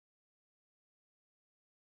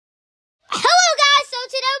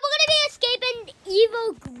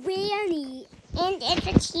Granny. And it's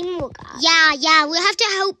a teamwork. Yeah, we have to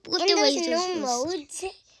help with the races.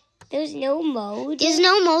 There's no modes. There's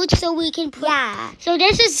no modes, so we can put... Yeah. So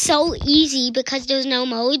this is so easy because there's no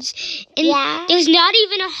modes. And there's not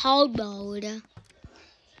even a hard mode.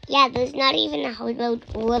 Yeah, there's not even a hard mode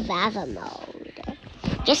or lava mode.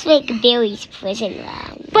 Just like Barry's prison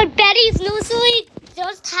run. But Betty's nursery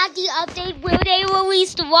just had the update where they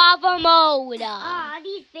released lava mode. Aw,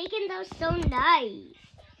 these bacons are so nice.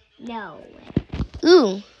 No.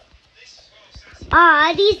 Ooh.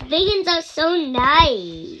 Aw, these bacons are so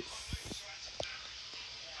nice.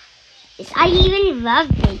 I even love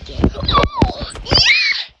bacon. Yeah!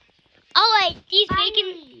 Alright, these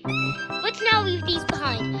bacon... Let's now leave these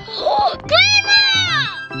behind. Grandma!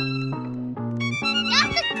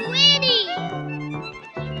 That's a granny!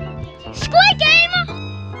 Squid game!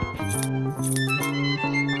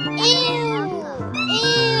 Ew!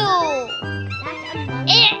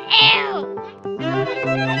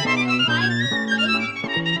 That's a monkey.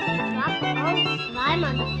 Slime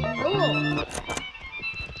on the floor.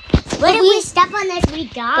 What if we step on this, we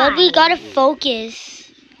die? But we gotta focus.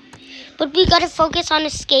 On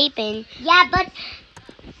escaping. Yeah, but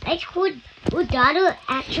which Hudaru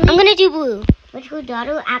actually... I'm gonna do blue. Which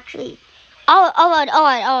Hudaru actually... Oh,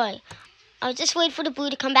 alright. I'll just wait for the blue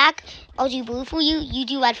to come back. I'll do blue for you. You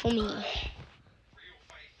do red for me.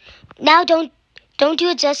 Now don't do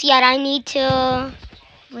it just yet. I need to...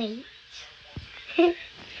 Wait.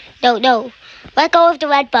 No. Let go of the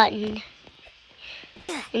red button.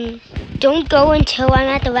 And don't go until I'm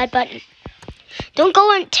at the red button. Don't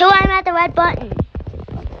go until I'm at the red button.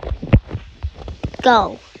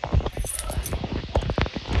 Go.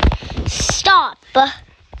 Stop.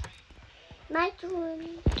 My turn.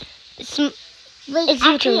 It's Wait,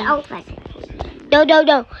 your turn. I'll press it.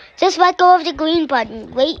 No. Just let go of the green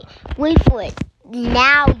button. Wait for it.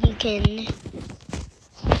 Now you can.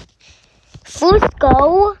 First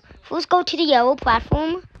go to the yellow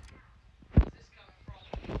platform.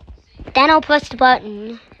 Then I'll press the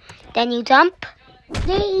button. Then you jump.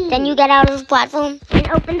 Yay. Then you get out of the platform and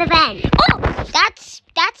open the vent. Oh,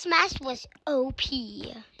 that smash was OP.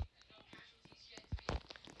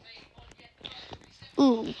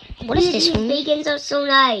 Ooh, what is this one? These bacons are so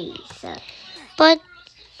nice. But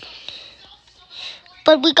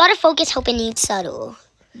we gotta focus. Hope and eat subtle.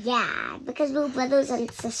 Yeah, because we're brothers and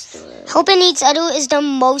sisters. Hope and eat subtle is the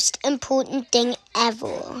most important thing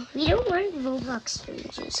ever. We don't want Roblox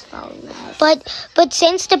strangers following us. But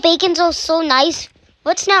since the bacons are so nice,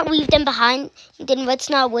 let's not leave them behind. Then let's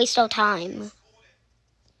not waste our time.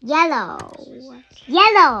 Yellow.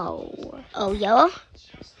 Oh, yellow?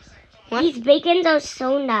 What? These bacons are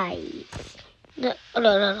so nice. No.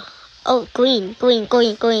 Oh, green.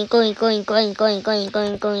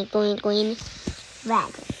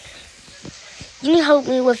 Red. You can help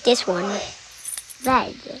me with this one.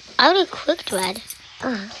 Red. I already clicked red.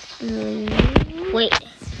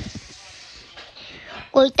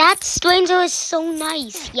 Wait, that stranger is so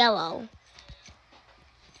nice. Yellow.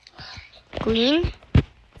 Green.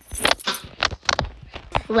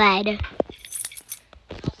 Red.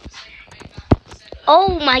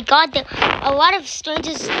 Oh my god, a lot of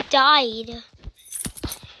strangers died.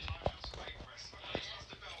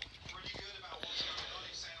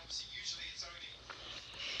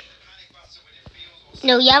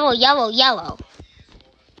 No, yellow.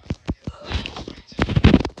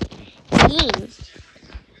 Green.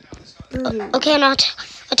 Okay, and I'll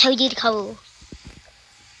tell you the color.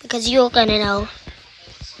 Because you're gonna know.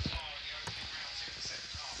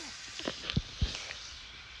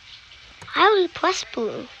 I already pressed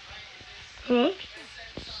blue.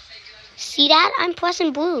 See that? I'm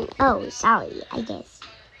pressing blue. Oh, sorry, I guess.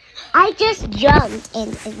 I just jumped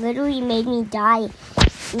and it literally made me die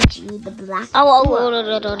into the black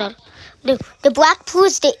pool. No. The black pool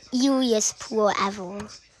is the easiest pool ever.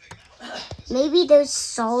 Maybe there's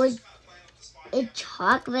solid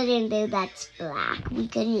chocolate in there that's black. We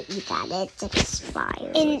couldn't eat that. It's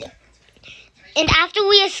expired. And after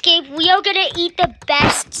we escape, we are gonna eat the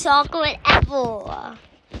best chocolate ever.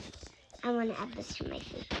 I want to add this to my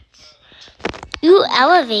favorites. You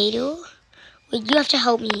elevator. Wait, you have to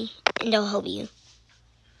help me, and I'll help you.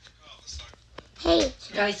 Hey,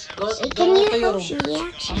 guys, can you help me actually?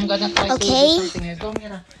 I'm gonna try to do something here. Go,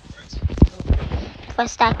 Mira.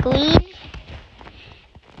 Press that green.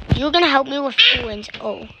 You're gonna help me with orange.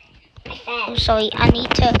 Oh, I'm sorry. I need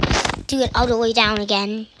to do it all the way down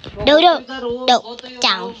again. No,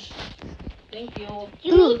 down. Thank you.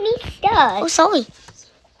 You made me stuck. Oh, sorry.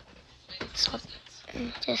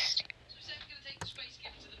 Just.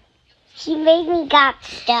 She made me got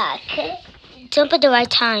stuck. jump at the right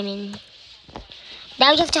time. And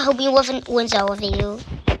now you have to help me with an orange elevator.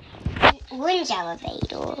 Orange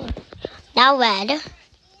elevator. Now red.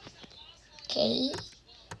 Okay.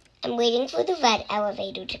 I'm waiting for the red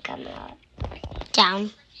elevator to come up.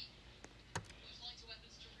 Down.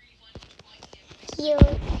 Here.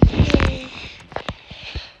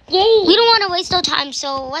 Yay! We don't want to waste no time,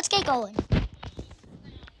 so let's get going.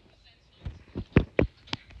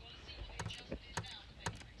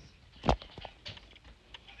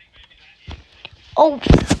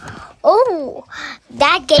 Oh,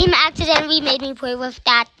 that game accidentally made me play with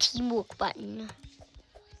that teamwork button.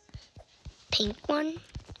 Pink one?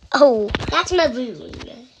 Oh, That's maroon.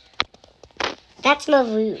 That's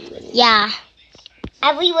maroon. yeah.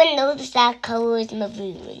 Everyone knows that color is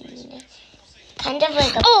maroon. Kind of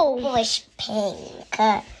like a purplish pink.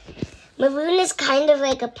 Maroon is kind of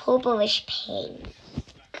like a purplish pink.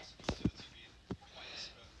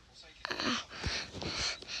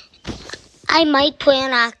 I might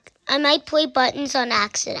play buttons on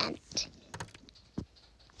accident.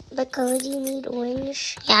 The color do you need?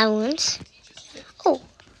 Orange? Yeah, orange. Oh.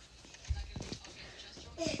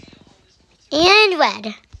 And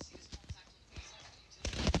red.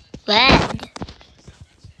 Red.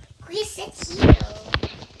 Please sit here.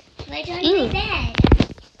 Right on my bed.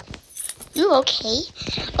 You okay?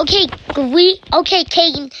 Okay, green. Okay,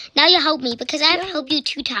 Kane. Now you help me because I've helped you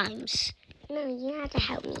 2 times. No, you have to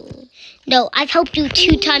help me. No, I've helped you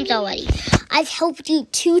 2 times already. I've helped you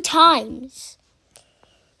 2 times.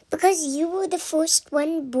 Because you were the first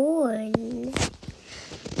one born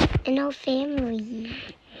in our family.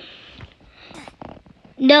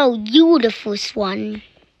 No, you were the first one.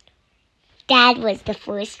 Dad was the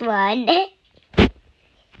first one.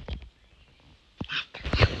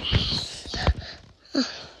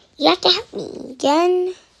 You have to help me.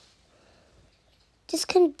 Again, this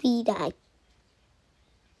can be that.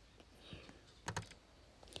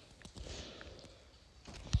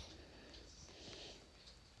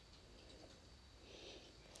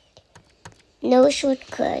 No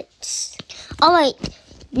shortcuts. All right,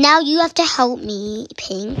 now you have to help me,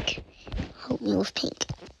 Pink. Help me with Pink.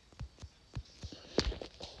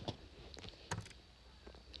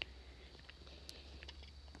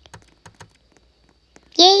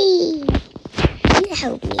 Yay! You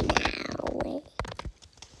help me now.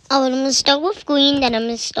 Oh, I'm gonna start with green, then I'm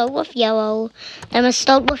gonna start with yellow, then I'm gonna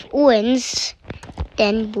start with orange,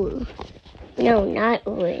 then blue. No, not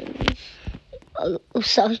orange. Oh,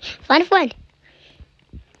 sorry. Find a friend.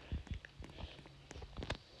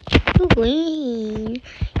 Green,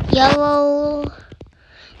 yellow.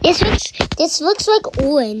 This looks like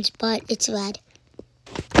orange, but it's red.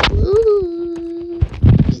 Ooh.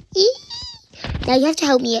 Now you have to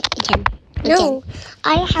help me again. No,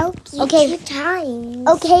 I helped you 2 times.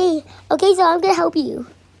 Okay, so I'm gonna help you.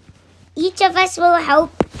 Each of us will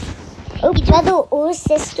help each brother or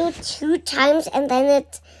sister 2 times, and then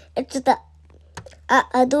it's the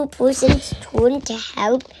other person's turn to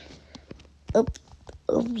help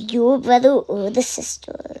your brother or the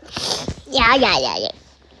sister. Yeah.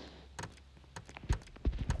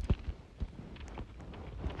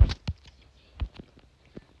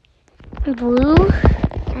 Blue.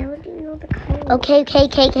 I don't even know the color. Okay.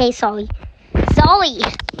 Sorry.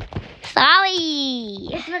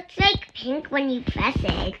 It looks like pink when you press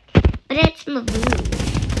it, but it's maroon.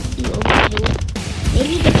 You open it.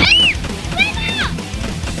 Maybe the...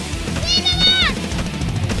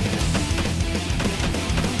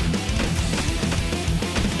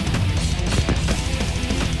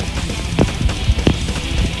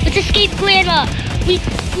 Let's escape, Grandma. We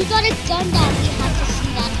got a gun that we have to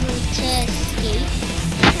see that to escape.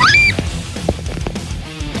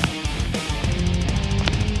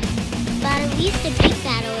 But at least the big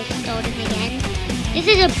battle is starting again. This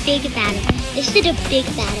is a big battle.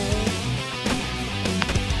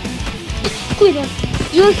 Grandma,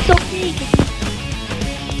 you're so big.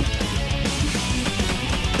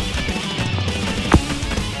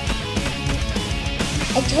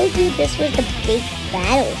 I told you this was the big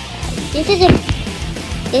battle fight. This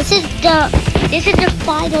is the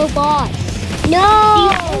final boss. No!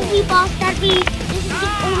 This is the only boss that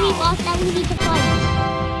we need to fight.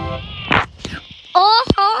 Oh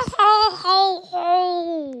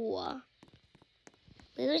ho.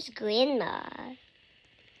 Where's Grandma?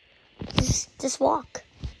 Just walk.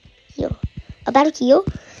 Here. About here.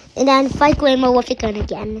 And then fight Grandma with the gun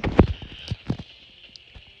again.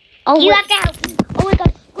 Oh, You have to help me. Oh my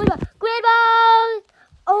god. Grandma!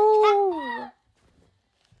 Oh!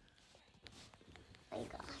 My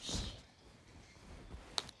gosh.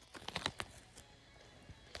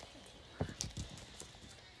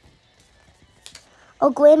 Oh,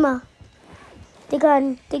 Grandma. They're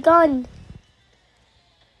gone. They're gone.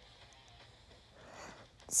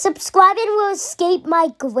 Subscribing will escape my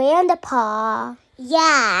grandpa.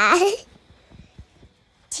 Yeah.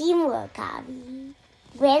 Teamwork, Obby.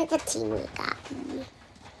 Grandpa teamwork, Obby.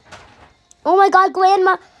 Oh my God,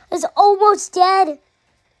 Grandma is almost dead.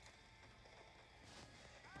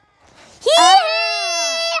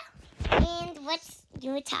 And what's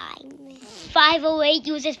your time? 5:08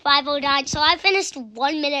 uses 5:09, so I finished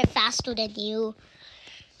 1 minute faster than you.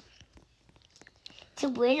 To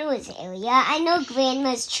Windows area. I know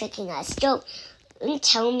Grandma's tricking us. Don't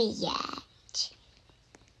tell me yet.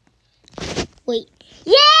 Wait.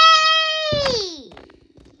 Yay!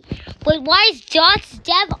 Wait, why is Josh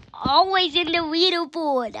Dev always in the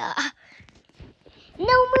leaderboard?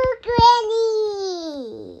 No more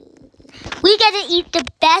Granny! We get to eat the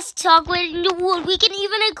best chocolate in the world. We can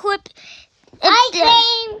even equip...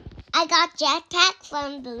 I got jetpack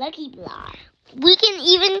from the Lucky Block. We can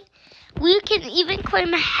even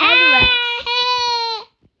claim headrest.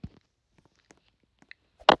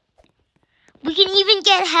 We can even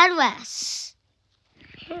get headrest.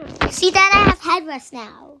 See that I have headrest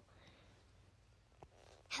now.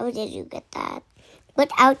 How did you get that?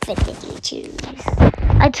 What outfit did you choose?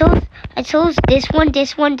 I chose this one,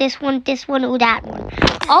 or that one.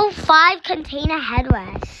 All 5 contain a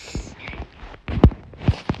headrest.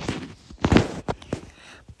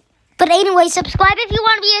 But anyway, subscribe if you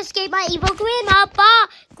want to escape my evil grandpa,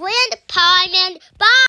 and bye.